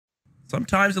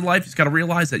Sometimes in life, you just got to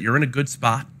realize that you're in a good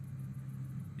spot.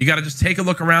 You got to just take a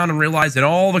look around and realize that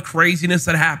all the craziness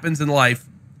that happens in life,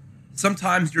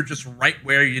 sometimes you're just right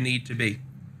where you need to be.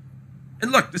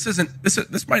 And look,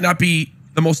 this might not be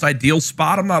the most ideal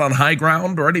spot. I'm not on high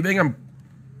ground or anything. I'm,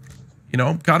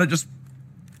 kind of just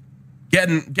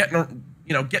getting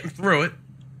through it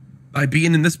by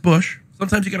being in this bush.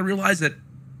 Sometimes you got to realize that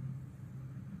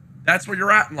that's where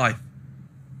you're at in life.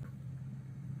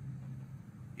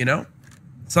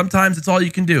 Sometimes it's all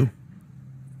you can do.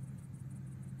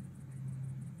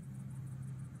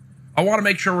 I want to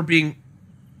make sure we're being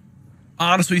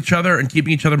honest with each other and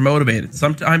keeping each other motivated.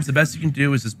 Sometimes the best you can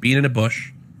do is just being in a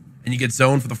bush and you get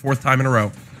zoned for the 4th time in a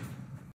row.